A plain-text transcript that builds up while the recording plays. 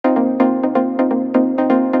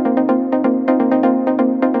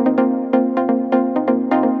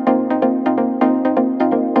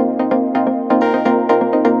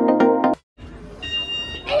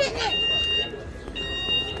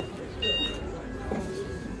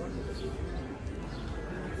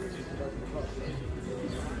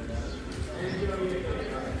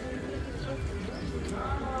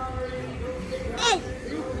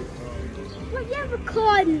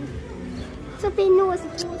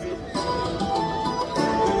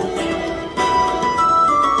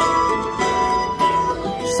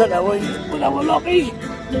set that way. But now we're lucky.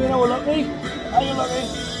 You know we're lucky. Are you lucky?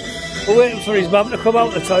 We're waiting for his mum to come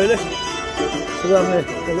out the toilet. So we're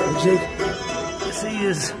having a little jig. This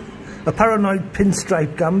is a paranoid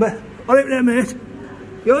pinstripe gamba. Alright there, mate.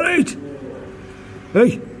 You alright?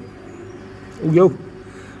 Hey. Oh, yo.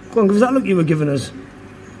 Go on, give us that look you were giving us.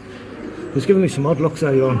 He was giving me some odd looks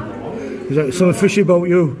there, on. He's like, something fishy about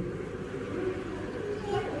you.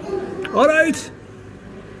 Alright.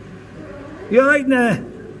 You alright now?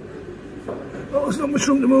 Oh, there's not much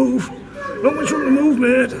room to move. Not much room to move,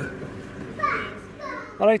 mate.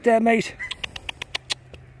 Alright there, mate.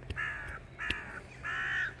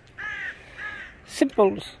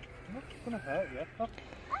 Simples. Not gonna hurt you.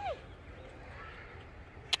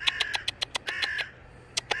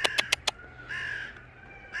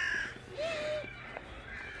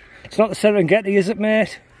 It's not the Serengeti, is it,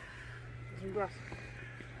 mate?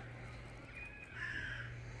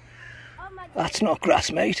 That's not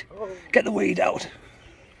grass, mate. Get the weed out.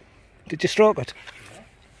 Did you stroke it?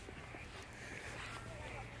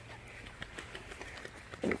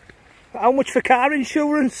 Yeah. How much for car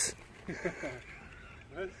insurance?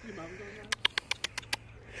 Where's your mum going now?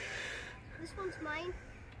 This one's mine.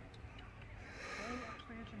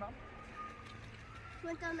 Where's your mum?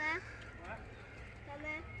 Went down there. What? Down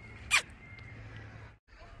there.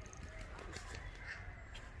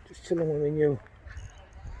 Just chilling with me new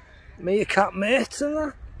meerkat mates and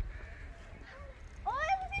that. Oh, I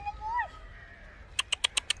was in the bush.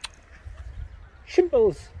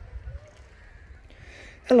 Shimples.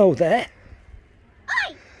 Hello there.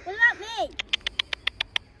 Hey, what about me?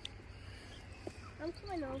 I'm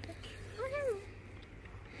coming over. Oh, hello.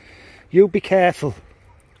 You be careful.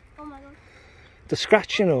 Oh my god. The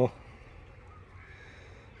scratch, you know,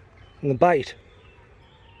 and the bite.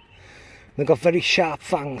 They've got very sharp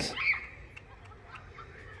fangs.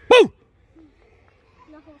 Boo!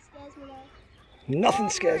 Nothing scares me now. Nothing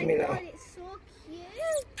scares me God, now. it's so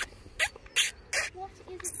cute. What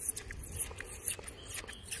is it?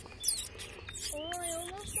 Oh, I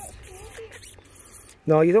almost got stroking.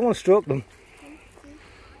 No, you don't want to stroke them.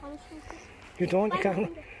 I'm stroking. You don't, you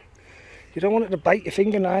can't. You don't want it to bite your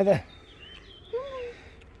finger neither.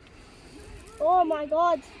 Oh my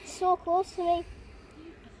god, it's so close to me.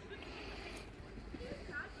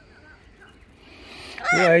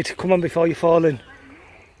 Right, come on before you fall in.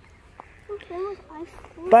 Okay,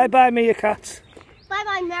 Bye bye, meerkats. bye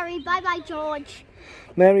bye, Mary. Bye bye, George.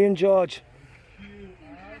 Mary and George.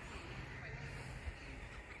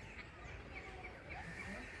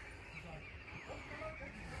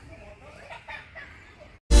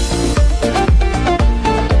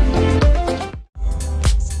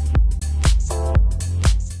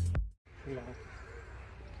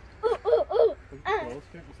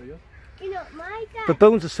 You know, my dad.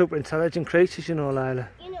 Baboons are super intelligent creatures, you know, Lila.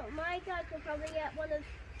 You know, my dad could probably get one of.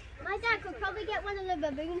 My dad could probably get one of the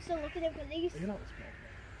baboons to look at it for these. You're not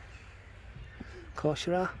small. Of course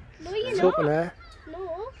you are. No, you're It's not. open air.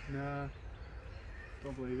 No. Nah.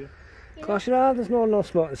 Don't believe you. Of course you are. There's no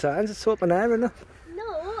smoking signs. It's open air, isn't it?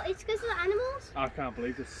 No, it's because of the animals. I can't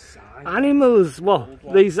believe this sign. Animals?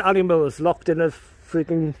 What? These animals locked in a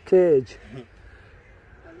freaking cage.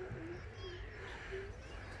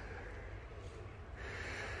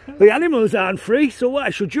 The animals aren't free, so why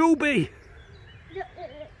should you be? He's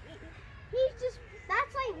just.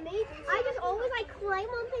 That's like me. I just always like climb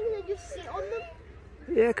on things and just sit on them.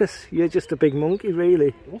 Yeah, because you're just a big monkey,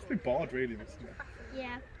 really. You must be bored, really, Mr.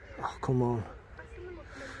 Yeah. Oh, come on.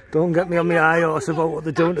 Don't get me on my high horse about what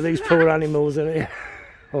they're doing to these poor animals, innit?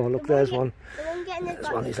 Oh, look, there's one. The one getting his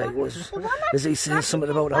There's one. He's like, The one is he saying something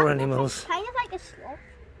about our animals? Kind of like a sloth.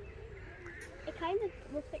 It kind of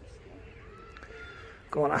looks like a sloth.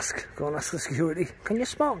 Go and ask the security. Can you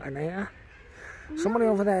smoke in here? Somebody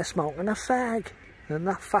over there smoking a fag. And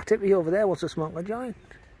that fat hippie over there wants to smoke a joint.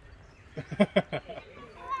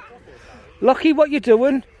 Lucky, what you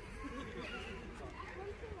doing?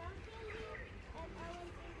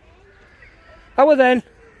 How are then?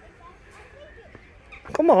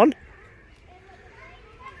 Come on.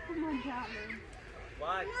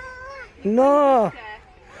 Why? No. Do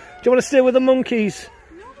you want to stay with the monkeys?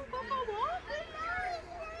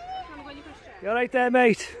 You alright there,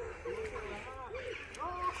 mate?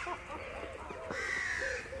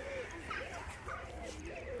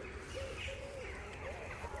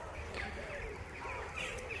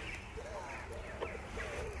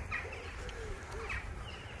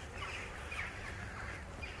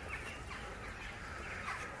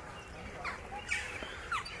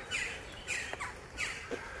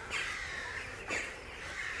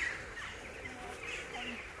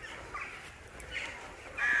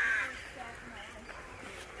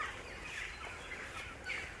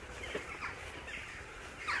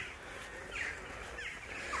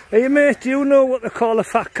 Hey mate, do you know what they call a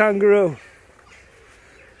fat kangaroo?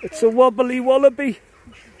 It's a wobbly wallaby.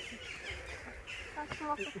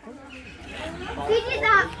 Who did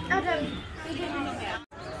that, Adam? Who did that?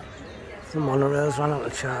 The monorail's ran out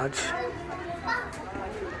of charge.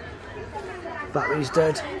 Battery's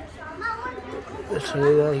dead.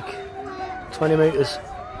 Literally like 20 metres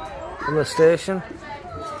from the station.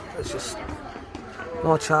 There's just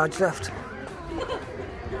no charge left.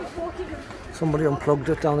 Somebody unplugged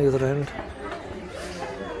it down the other end.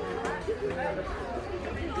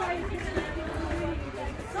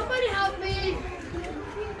 Somebody help me!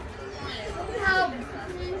 Help!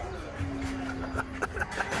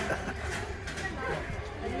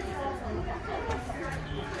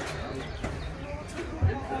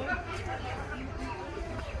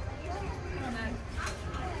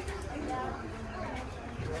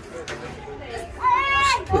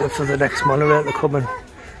 Wait for the next monorail to come in.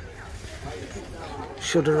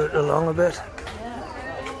 Shudder it along a bit.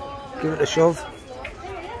 Give it a shove.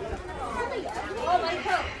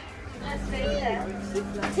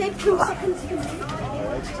 Take 2 seconds to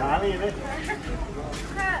It's tiny, isn't it?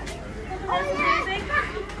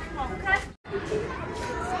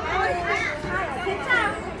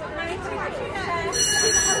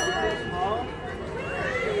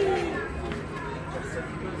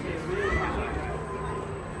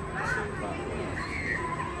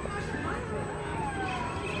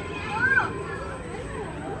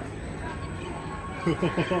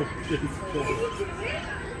 Oh, Jesus Christ.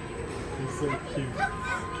 He's so cute.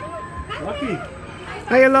 Lucky.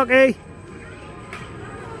 Hey, Lucky.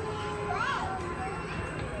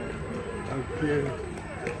 How cute.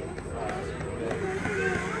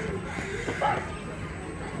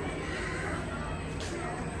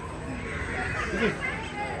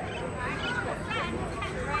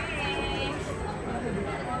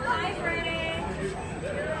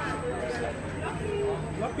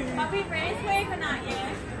 Puppy race wave or not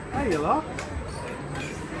yet? Hey, you lot.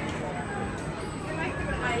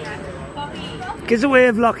 Puppy. Give us a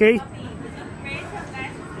wave, Lucky.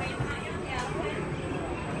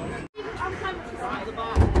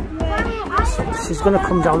 She's going to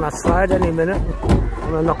come down that slide any minute.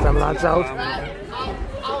 I'm going to knock them lads out.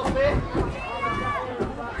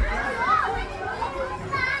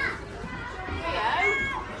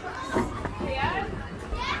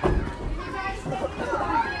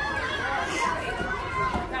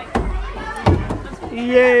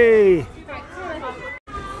 Yay!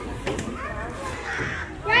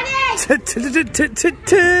 Ready?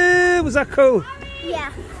 Was that cool?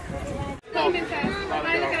 Yeah.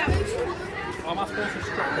 Am I supposed to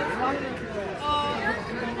strap it in?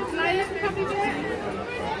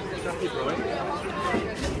 Strap it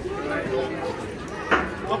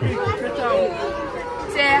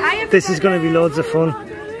right. This is going to be loads of fun.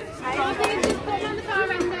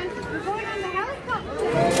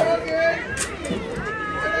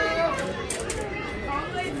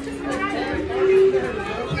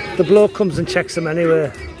 The bloke comes and checks them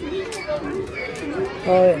anyway.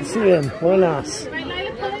 Oh yeah, see him, what an ass. Right,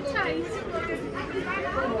 Lila, pull it tight.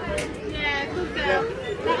 Yeah, good girl.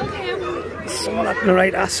 That'll do. Someone acting the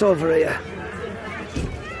right ass over here.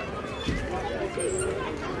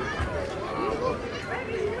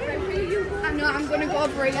 I'm not, I'm gonna go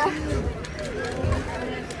over here.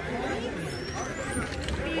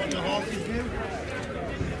 What the horses do,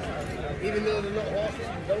 even though they're not horses,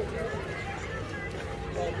 you don't.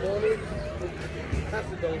 Oh, pony. That's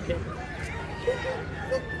a donkey.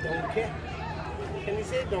 Look, donkey. Can you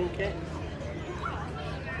say donkey?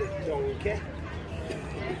 Donkey.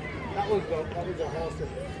 That was a horse.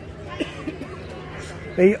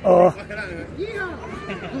 Hey, oh.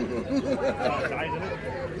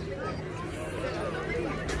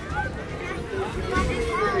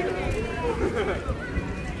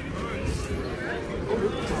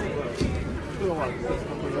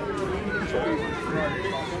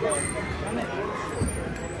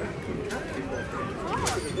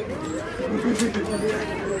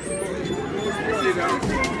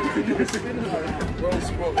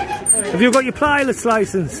 Have you got your pilot's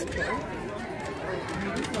license?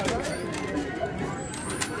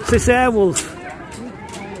 Is this Airwolf?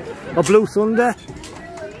 Or Blue Thunder?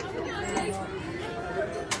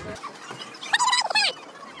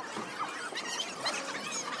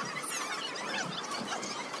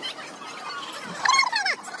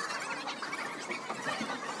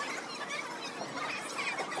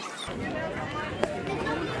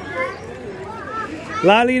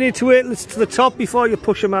 Lila, you need to wait to the top before you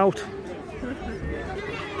push them out.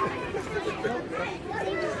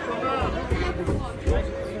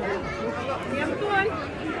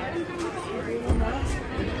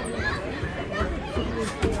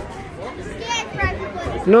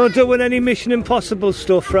 No doing any Mission Impossible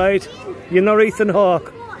stuff, right? You're not Ethan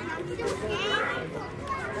Hawke.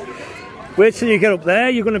 Wait till you get up there,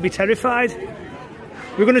 you're going to be terrified.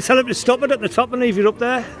 We're going to tell him to stop it at the top and leave you up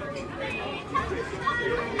there.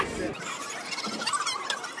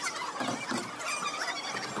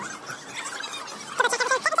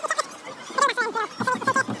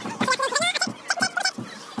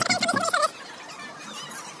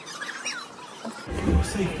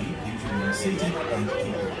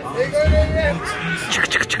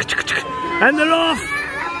 And they're off!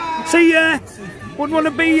 See ya! Wouldn't want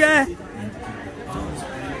to be ya!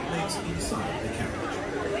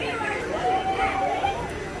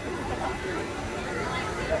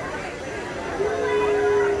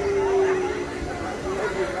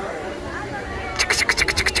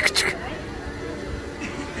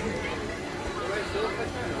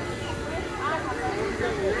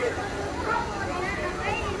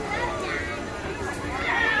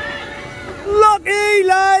 Lucky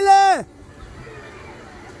Lila!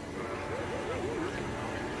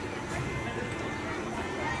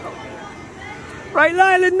 Right,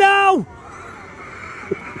 Lila, now!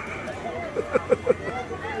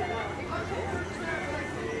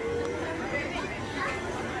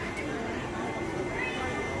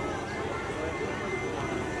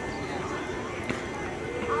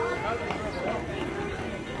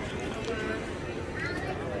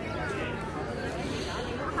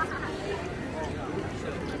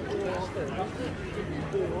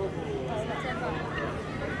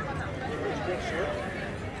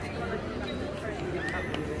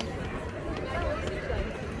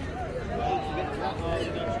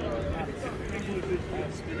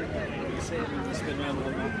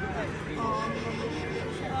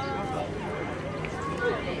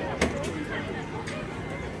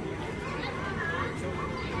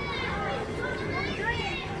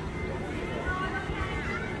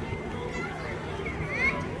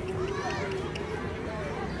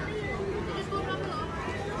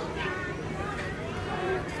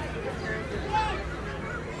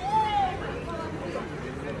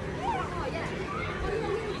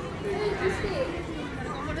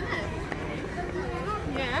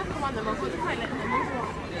 Yeah, come on then, I'll go to the toilet and then we'll go.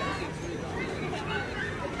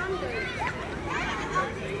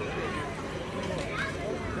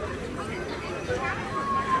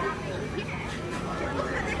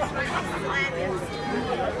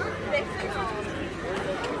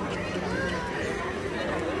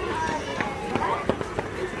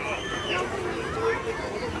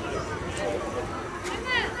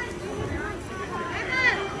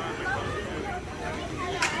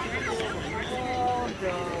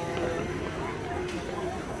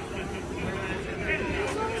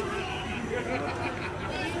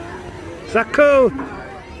 Is that cool?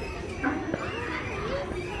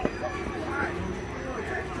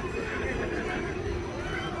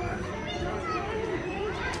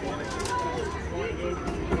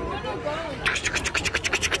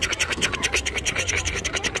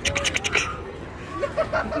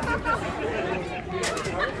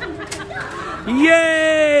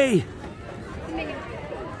 Yay!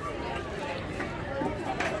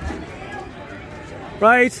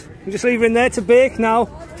 Right, I'm just leaving there to bake now.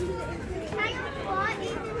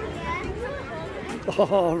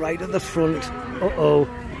 Oh, right at the front. Uh-oh.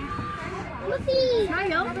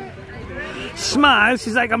 Smile,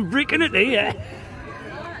 she's like, I'm breaking it here.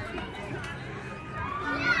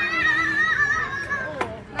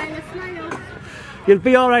 You'll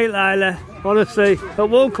be alright, Lila. Honestly, it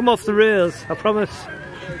won't come off the rails, I promise.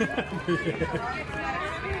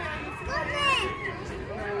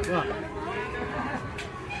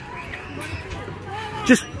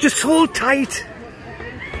 Just hold tight.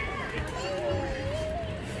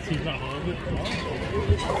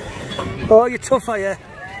 Oh, you're tough, are you?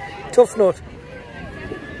 Tough nut.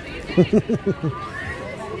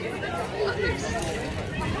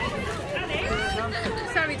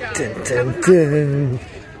 Sorry, darling. Dun, dun, dun.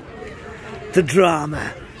 The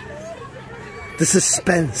drama. The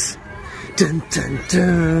suspense. Dun, dun,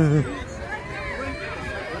 dun.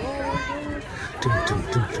 Dun, dun,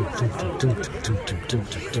 dun, dun, dun, dun, dun, dun, dun,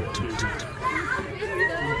 dun, dun, dun.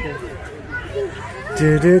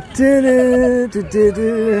 Du, du, du, du, du,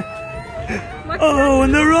 du. Oh,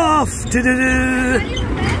 and they're off! Du, du, du.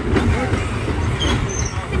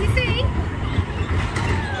 Can you see?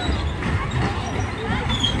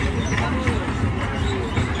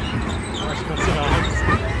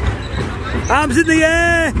 Arms in the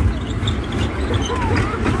air!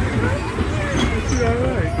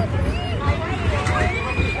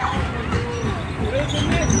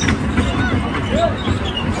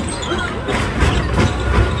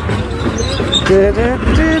 I'm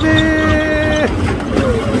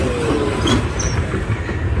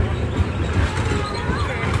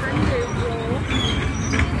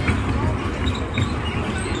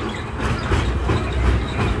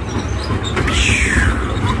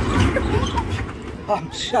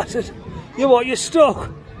shattered. You what? You're stuck?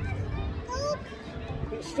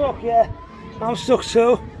 You're stuck, yeah. I'm stuck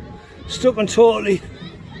too. Stuck and totally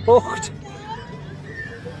hooked.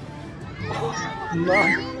 Oh,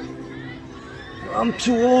 man. I'm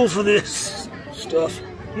too old for this stuff.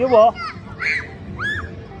 You what?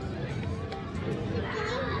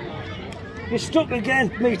 You're stuck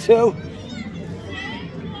again. Me too.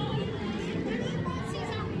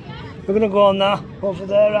 We're gonna go on now. Over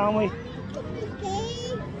there, aren't we?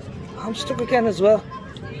 I'm stuck again as well.